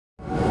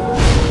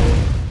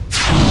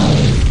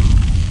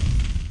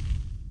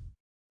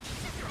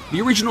The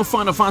original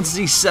Final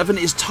Fantasy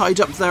VII is tied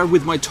up there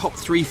with my top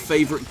 3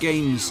 favourite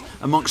games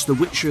amongst The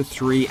Witcher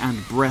 3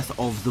 and Breath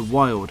of the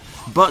Wild,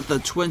 but the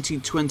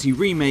 2020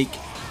 remake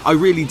I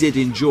really did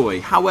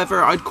enjoy.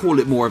 However, I'd call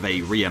it more of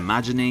a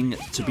reimagining,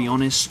 to be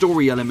honest.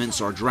 Story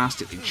elements are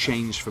drastically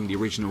changed from the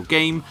original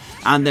game,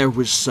 and there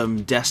was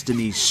some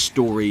Destiny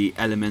story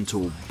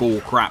elemental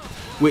bullcrap,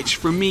 which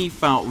for me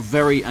felt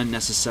very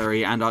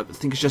unnecessary, and I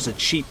think it's just a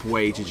cheap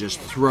way to just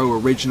throw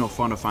original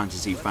Final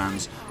Fantasy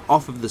fans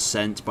off of the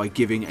scent by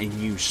giving a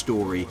new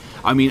story.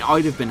 I mean,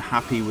 I'd have been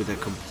happy with a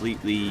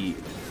completely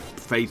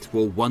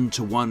faithful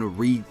one-to-one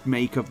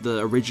remake of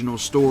the original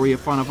story of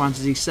Final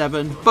Fantasy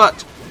VII,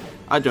 but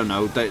I don't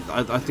know,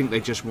 I think they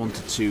just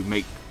wanted to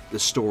make the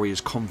story as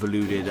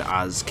convoluted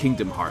as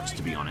Kingdom Hearts,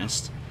 to be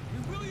honest.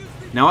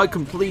 Now, I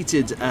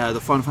completed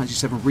the Final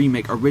Fantasy VII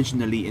Remake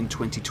originally in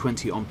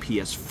 2020 on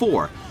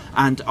PS4,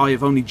 and I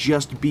have only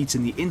just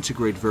beaten the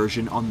Intergrade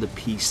version on the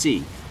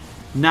PC.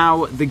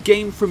 Now, the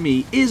game for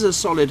me is a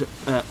solid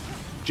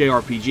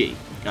JRPG,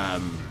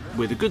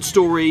 with a good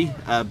story,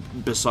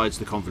 besides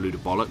the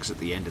convoluted bollocks at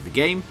the end of the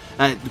game.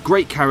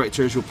 Great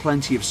characters with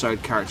plenty of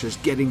side characters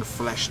getting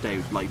fleshed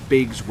out, like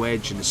Biggs,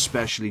 Wedge, and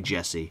especially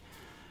Jesse.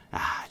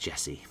 Ah,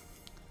 Jesse.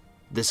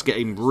 This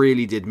game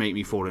really did make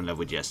me fall in love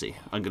with Jesse,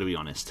 I'm going to be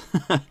honest.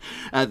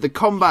 The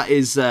combat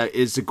is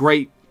a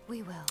great...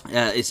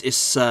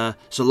 It's a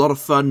lot of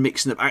fun,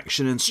 mixing up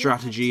action and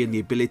strategy, and the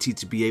ability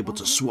to be able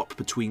to swap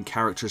between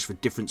characters for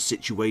different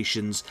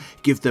situations,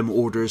 give them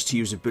orders to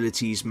use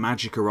abilities,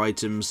 magic or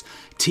items.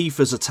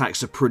 Tifa's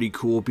attacks are pretty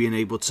cool, being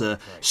able to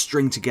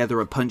string together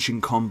a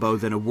punching combo,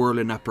 then a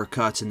whirling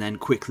uppercut, and then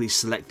quickly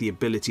select the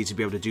ability to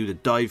be able to do the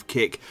dive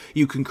kick.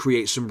 You can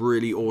create some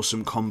really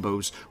awesome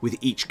combos with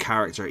each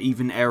character.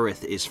 Even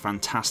Aerith is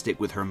fantastic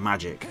with her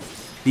magic.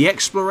 The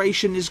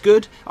exploration is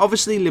good,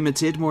 obviously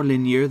limited, more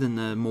linear than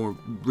the more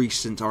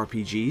recent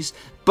RPGs,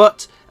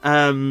 but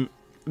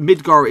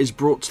Midgar is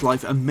brought to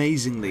life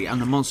amazingly,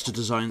 and the monster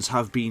designs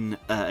have been,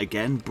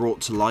 again,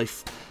 brought to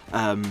life,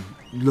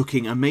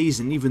 looking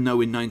amazing, even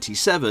though in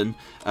 '97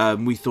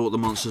 we thought the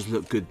monsters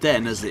looked good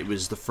then, as it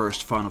was the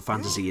first Final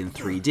Fantasy in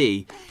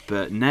 3D,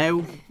 but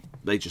now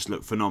they just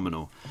look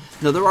phenomenal.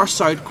 Now, there are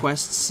side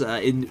quests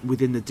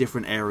within the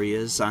different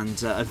areas, and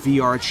a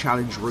VR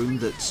challenge room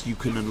that you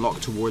can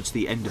unlock towards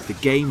the end of the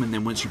game, and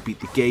then once you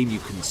beat the game you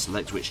can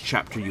select which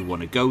chapter you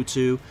want to go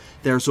to.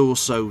 There's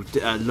also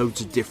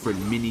loads of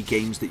different mini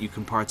games that you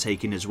can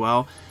partake in as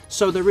well,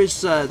 so there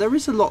is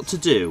a lot to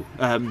do.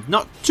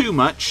 Not too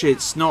much,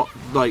 it's not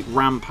like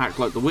ram-packed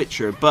like The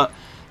Witcher, but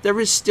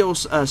there is still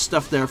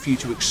stuff there for you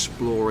to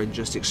explore and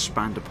just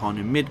expand upon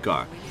in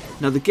Midgar.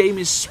 Now, the game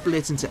is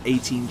split into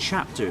 18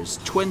 chapters,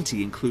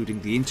 20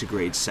 including the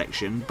Intergrade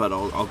section, but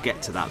I'll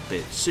get to that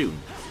bit soon.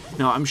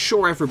 Now, I'm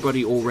sure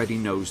everybody already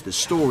knows the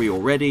story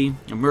already.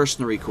 A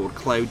mercenary called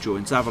Cloud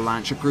joins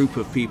Avalanche, a group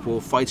of people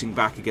fighting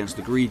back against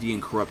the greedy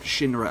and corrupt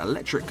Shinra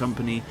Electric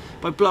Company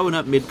by blowing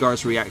up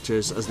Midgar's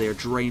reactors as they are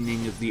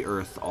draining the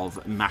Earth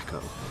of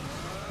Mako.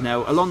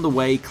 Now, along the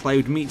way,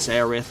 Cloud meets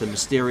Aerith, a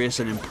mysterious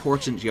and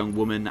important young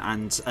woman,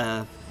 and,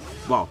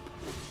 well,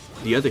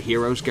 the other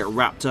heroes get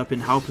wrapped up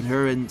in helping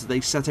her, and they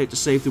set out to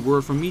save the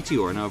world from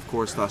Meteor. Now, of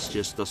course,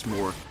 that's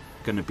more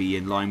going to be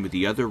in line with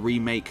the other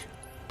remake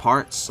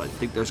parts. I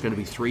think there's going to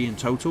be 3 in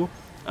total.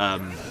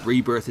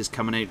 Rebirth is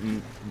coming out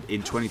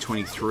in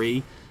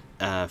 2023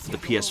 for the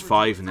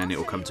PS5, and then it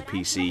will come to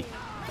PC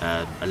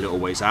a little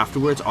ways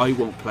afterwards. I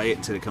won't play it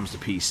until it comes to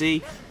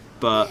PC,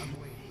 but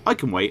I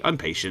can wait. I'm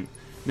patient.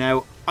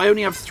 Now, I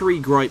only have 3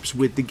 gripes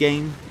with the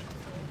game.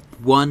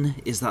 One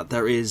is that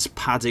there is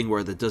padding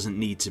where there doesn't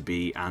need to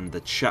be, and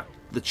the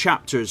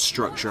chapter's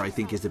structure I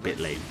think is a bit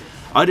lame.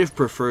 I'd have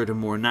preferred a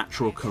more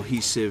natural,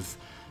 cohesive,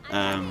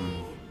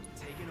 kind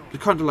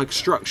of like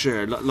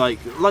structure, like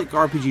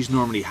RPGs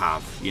normally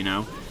have, you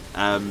know.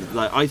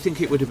 Like, I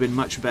think it would have been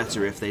much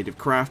better if they'd have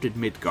crafted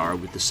Midgar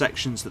with the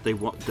sections that they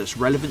want that's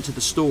relevant to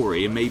the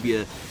story, and maybe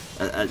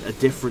a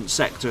different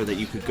sector that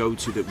you could go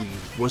to that we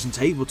wasn't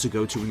able to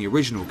go to in the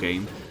original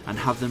game, and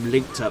have them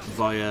linked up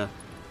via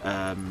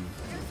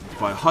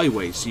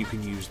highways, so you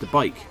can use the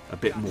bike a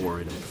bit more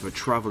for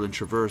travel and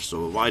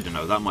traversal. I don't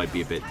know, that might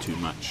be a bit too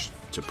much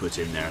to put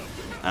in there.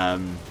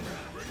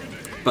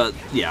 But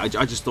yeah, I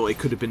just thought it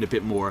could have been a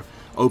bit more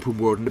open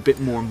world and a bit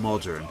more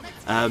modern.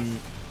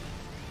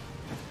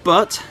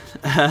 But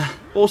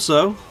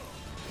also,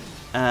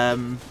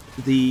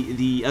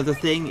 the other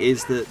thing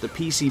is that the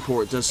PC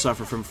port does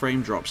suffer from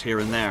frame drops here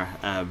and there,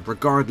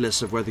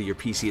 regardless of whether your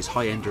PC is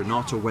high-end or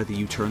not, or whether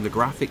you turn the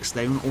graphics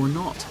down or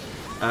not.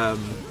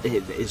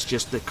 It's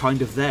just the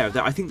kind of there.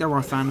 I think there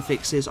are fan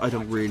fixes. I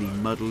don't really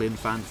muddle in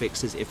fan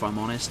fixes, if I'm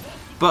honest,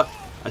 but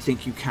I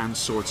think you can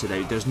sort it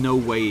out. There's no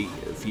way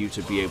for you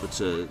to be able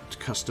to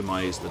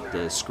customize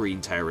the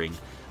screen tearing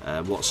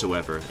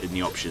whatsoever in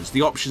the options.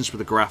 The options for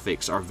the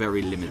graphics are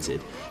very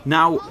limited.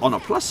 Now, on a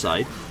plus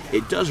side,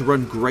 it does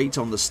run great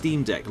on the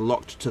Steam Deck,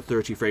 locked to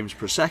 30 frames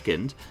per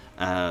second,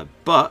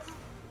 but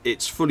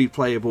it's fully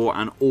playable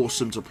and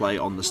awesome to play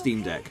on the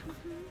Steam Deck.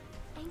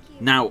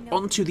 Now,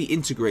 onto the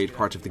Intergrade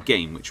part of the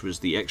game, which was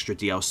the extra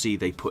DLC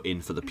they put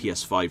in for the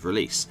PS5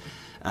 release.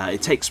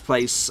 It takes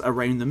place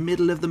around the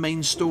middle of the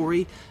main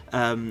story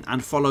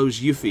and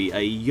follows Yuffie,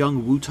 a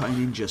young Wutai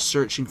ninja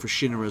searching for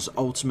Shinra's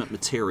ultimate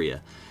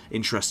materia.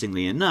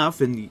 Interestingly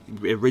enough, in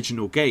the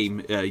original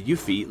game,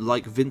 Yuffie,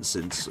 like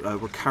Vincent,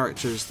 were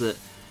characters that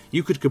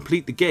you could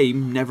complete the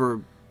game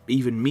never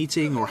even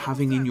meeting or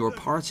having in your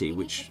party,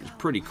 which is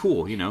pretty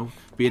cool, you know,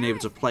 being able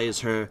to play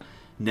as her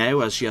now,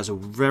 as she has a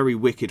very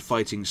wicked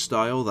fighting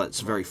style that's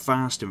very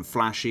fast and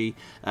flashy.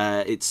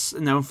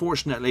 Now,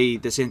 unfortunately,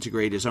 this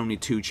Intergrade is only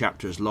 2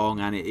 chapters long,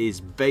 and it is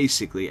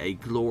basically a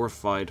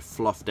glorified,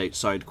 fluffed out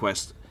side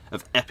quest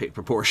of epic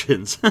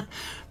proportions.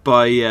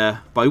 by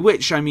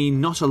which I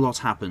mean not a lot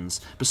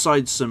happens,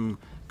 besides some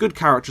good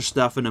character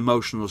stuff and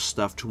emotional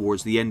stuff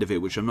towards the end of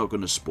it, which I'm not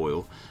going to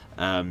spoil.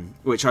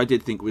 Which I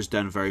did think was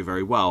done very,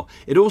 very well.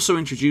 It also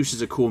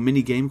introduces a cool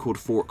mini-game called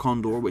Fort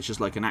Condor, which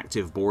is like an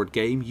active board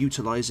game,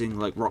 utilising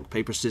like rock,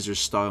 paper, scissors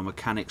style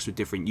mechanics with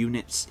different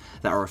units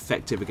that are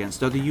effective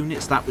against other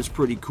units. That was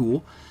pretty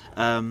cool.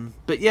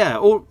 But yeah,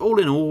 all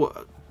in all,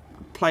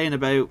 playing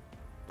about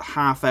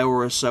half hour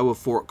or so of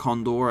Fort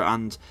Condor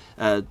and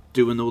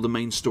doing all the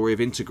main story of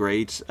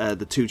Intergrade,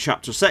 the 2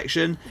 chapter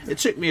section, it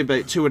took me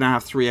about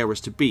 2.5–3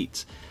 hours to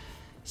beat.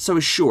 So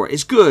it's short.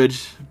 It's good,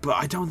 but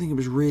I don't think it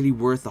was really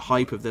worth the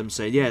hype of them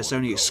saying, yeah, it's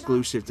only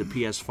exclusive to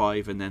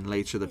PS5 and then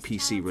later the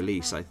PC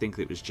release. I think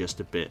it was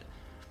just a bit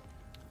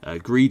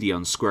greedy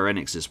on Square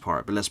Enix's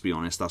part, but let's be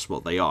honest, that's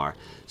what they are.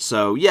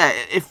 So yeah,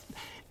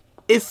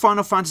 if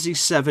Final Fantasy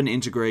VII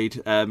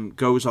Intergrade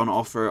goes on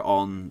offer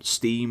on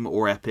Steam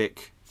or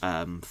Epic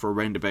for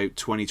around about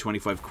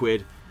 20–25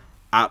 quid,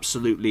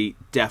 absolutely,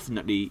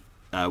 definitely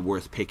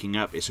worth picking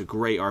up. It's a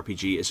great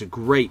RPG. It's a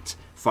great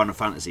Final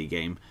Fantasy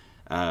game.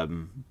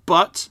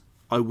 But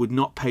I would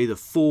not pay the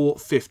full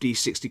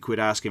 50–60 quid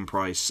asking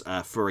price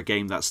for a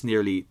game that's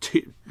nearly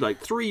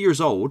 3 years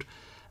old,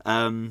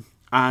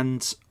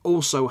 and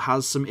also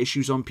has some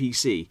issues on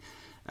PC.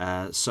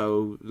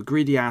 So the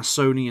greedy ass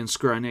Sony and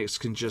Square Enix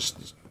can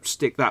just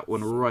stick that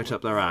one right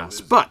up their ass.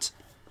 But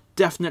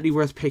definitely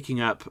worth picking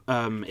up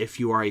if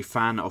you are a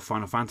fan of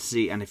Final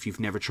Fantasy and if you've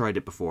never tried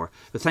it before.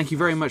 But thank you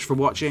very much for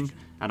watching,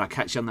 and I'll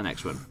catch you on the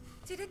next one.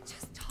 Did it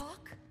just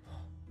talk?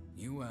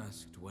 You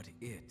asked what it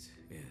is.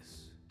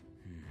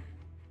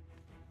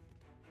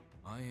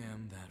 I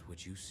am that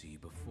which you see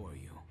before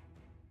you,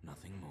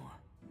 nothing more.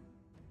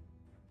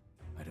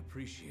 I'd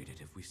appreciate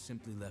it if we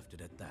simply left it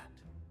at that.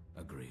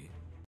 Agreed?